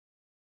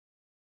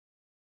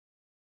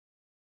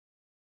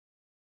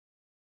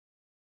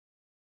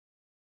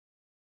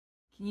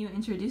Can you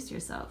introduce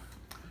yourself?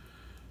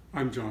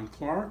 I'm John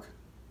Clark.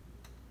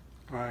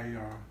 I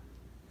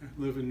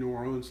live in New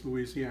Orleans,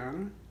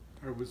 Louisiana.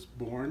 I was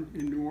born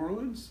in New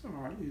Orleans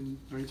in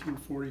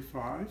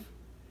 1945,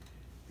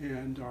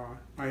 and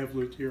I have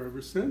lived here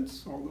ever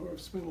since, although I've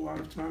spent a lot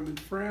of time in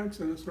France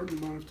and a certain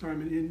amount of time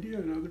in India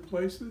and other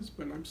places,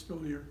 but I'm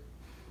still here.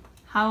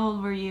 How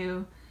old were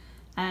you,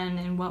 and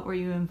in what were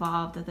you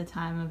involved at the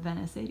time of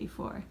Venice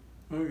 '84?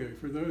 Okay,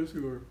 for those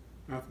who are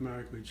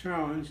mathematically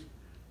challenged,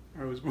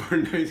 I was born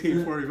in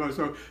 1945,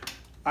 so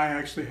I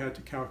actually had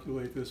to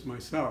calculate this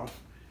myself.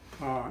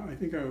 I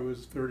think I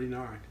was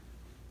 39.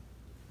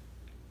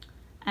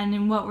 And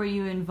in what were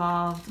you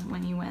involved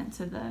when you went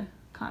to the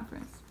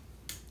conference?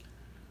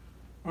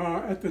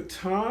 At the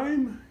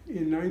time,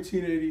 in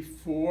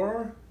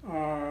 1984,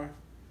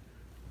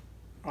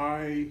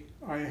 I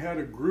had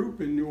a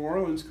group in New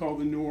Orleans called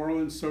the New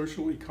Orleans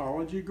Social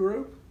Ecology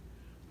Group.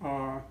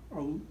 A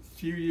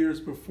few years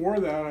before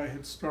that, I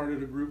had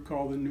started a group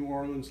called the New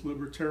Orleans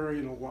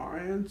Libertarian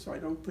Alliance. I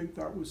don't think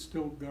that was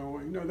still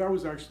going. No, that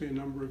was actually a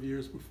number of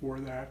years before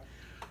that.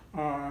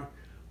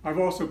 I've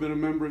also been a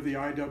member of the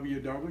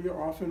IWW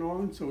off and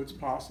on, so it's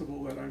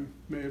possible that I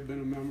may have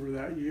been a member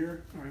that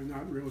year. I'm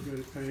not real good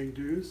at paying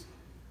dues.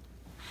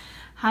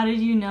 How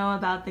did you know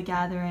about the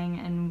gathering,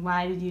 and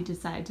why did you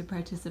decide to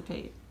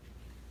participate?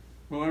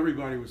 Well,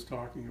 everybody was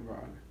talking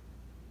about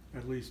it,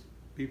 at least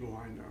people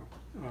I know.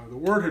 The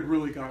word had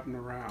really gotten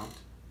around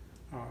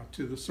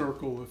to the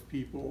circle of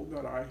people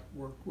that I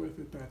worked with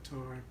at that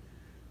time.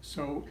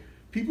 So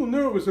people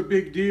knew it was a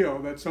big deal,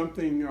 that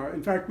something,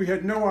 in fact, we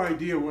had no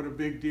idea what a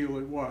big deal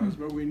it was,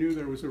 but we knew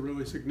there was a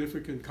really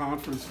significant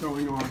conference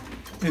going on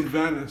in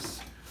Venice.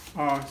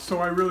 So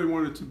I really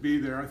wanted to be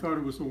there. I thought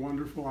it was a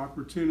wonderful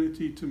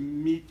opportunity to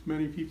meet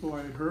many people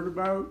I had heard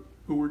about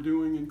who were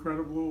doing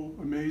incredible,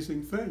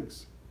 amazing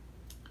things.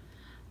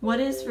 What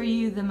is for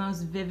you the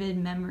most vivid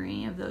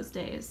memory of those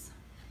days?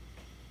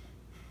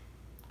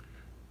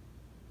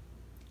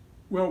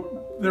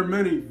 Well, there are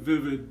many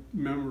vivid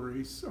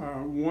memories.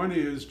 One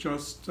is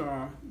just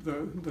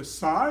the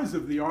size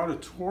of the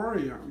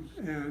auditorium,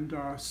 and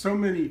so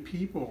many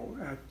people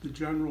at the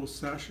general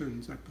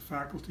sessions at the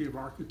Faculty of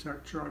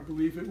Architecture, I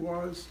believe it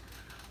was.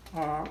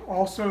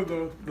 Also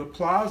the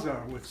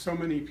plaza with so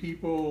many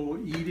people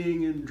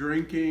eating and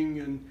drinking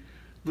and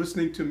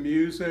listening to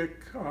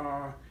music.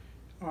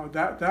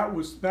 That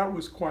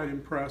was quite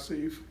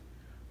impressive.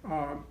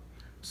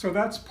 So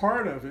that's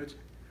part of it.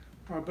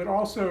 But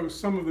also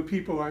some of the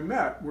people I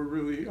met were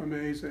really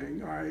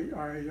amazing.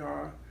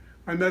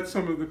 I met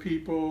some of the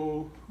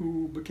people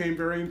who became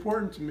very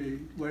important to me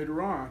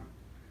later on.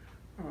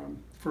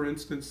 For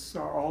instance,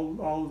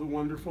 all of the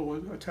wonderful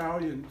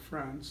Italian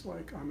friends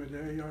like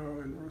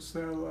Amedeo and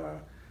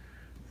Rosella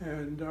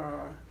and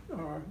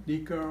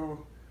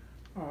Nico,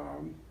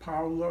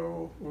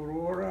 Paolo,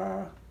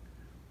 Aurora,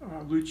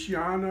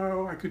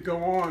 Luciano. I could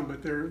go on,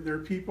 but they're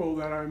people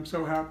that I'm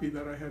so happy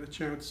that I had a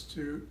chance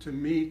to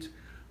meet.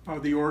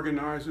 The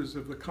organizers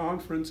of the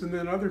conference, and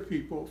then other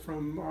people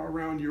from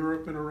around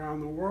Europe and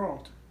around the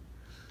world.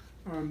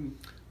 I'm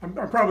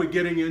probably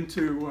getting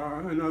into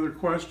another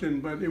question,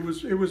 but it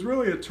was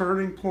really a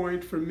turning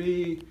point for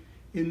me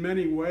in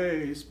many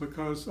ways,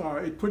 because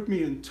it put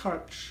me in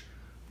touch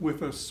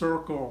with a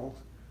circle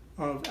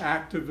of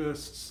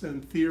activists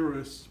and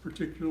theorists,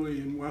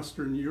 particularly in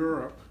Western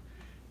Europe.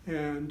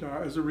 And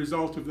as a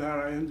result of that,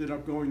 I ended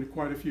up going to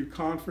quite a few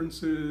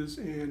conferences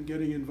and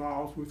getting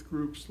involved with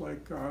groups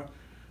like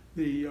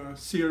the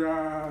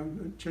CIRA,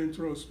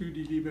 Centro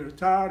Studi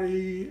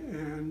Libertari,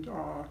 and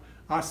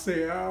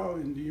ACL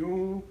in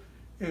Lyon,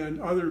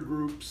 and other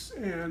groups,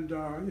 and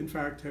in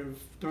fact have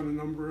done a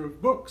number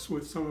of books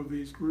with some of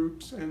these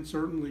groups, and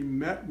certainly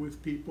met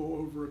with people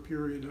over a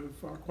period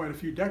of quite a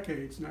few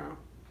decades now.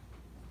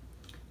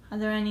 Are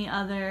there any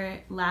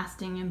other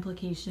lasting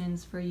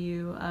implications for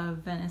you of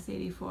Venice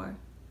 '84?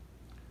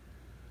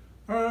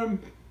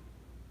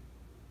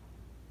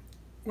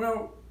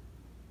 Well,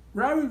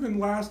 rather than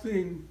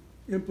lasting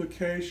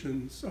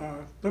implications,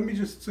 let me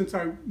just, since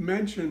I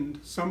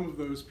mentioned some of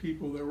those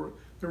people, there were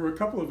a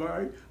couple of,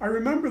 I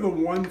remember the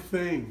one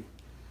thing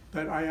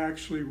that I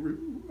actually,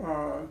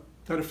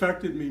 that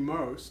affected me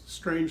most,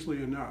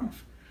 strangely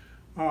enough.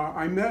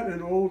 I met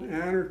an old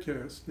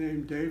anarchist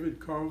named David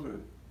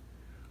Coven,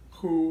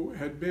 who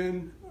had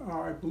been,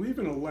 I believe,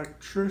 an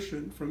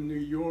electrician from New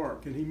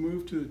York, and he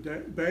moved to the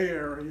Bay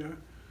Area,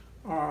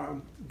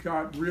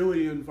 got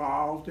really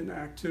involved in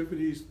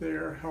activities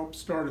there, helped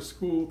start a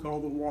school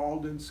called the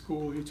Walden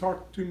School. He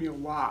talked to me a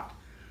lot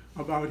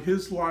about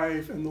his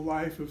life and the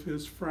life of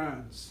his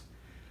friends.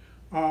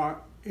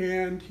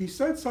 And he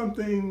said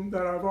something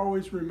that I've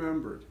always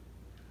remembered.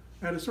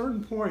 At a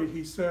certain point,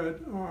 he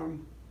said,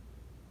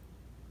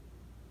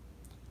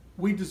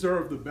 we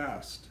deserve the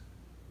best.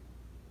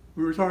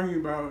 We were talking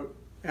about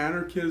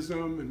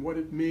anarchism and what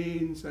it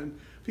means, and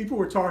people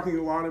were talking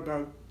a lot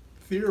about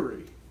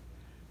theory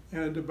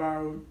and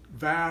about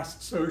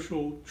vast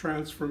social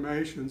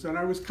transformations. And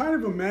I was kind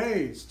of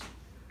amazed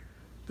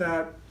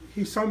that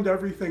he summed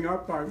everything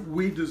up by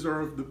 "we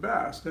deserve the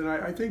best." And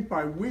I think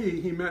by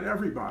 "we" he meant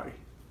everybody,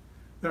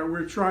 that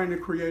we're trying to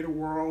create a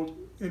world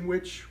in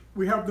which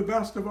we have the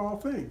best of all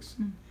things.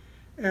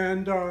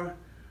 And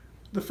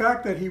the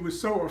fact that he was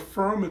so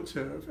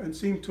affirmative and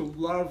seemed to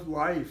love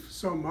life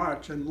so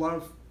much and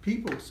love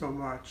people so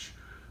much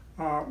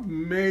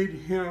made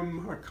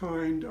him a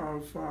kind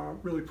of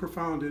really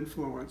profound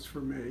influence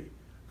for me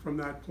from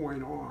that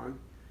point on.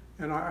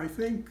 And I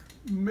think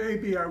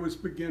maybe I was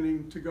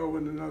beginning to go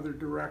in another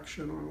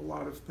direction on a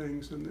lot of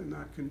things, and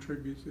that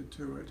contributed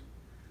to it.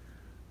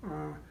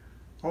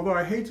 Although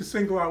I hate to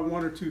single out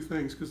one or two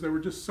things, because there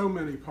were just so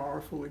many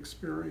powerful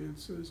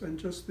experiences, and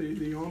just the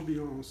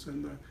ambiance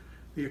and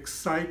the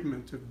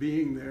excitement of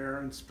being there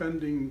and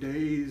spending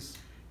days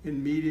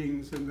in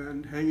meetings and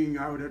then hanging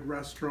out at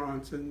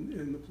restaurants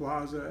in the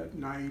plaza at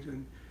night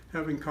and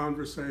having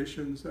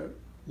conversations that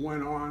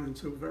went on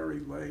until very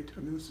late. I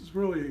mean, this is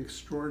really an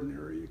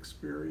extraordinary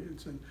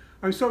experience, and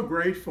I'm so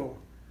grateful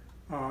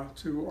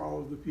to all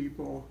of the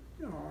people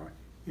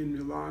in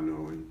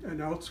Milano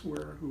and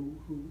elsewhere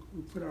who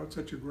put out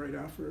such a great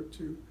effort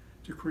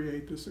to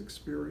create this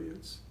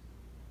experience.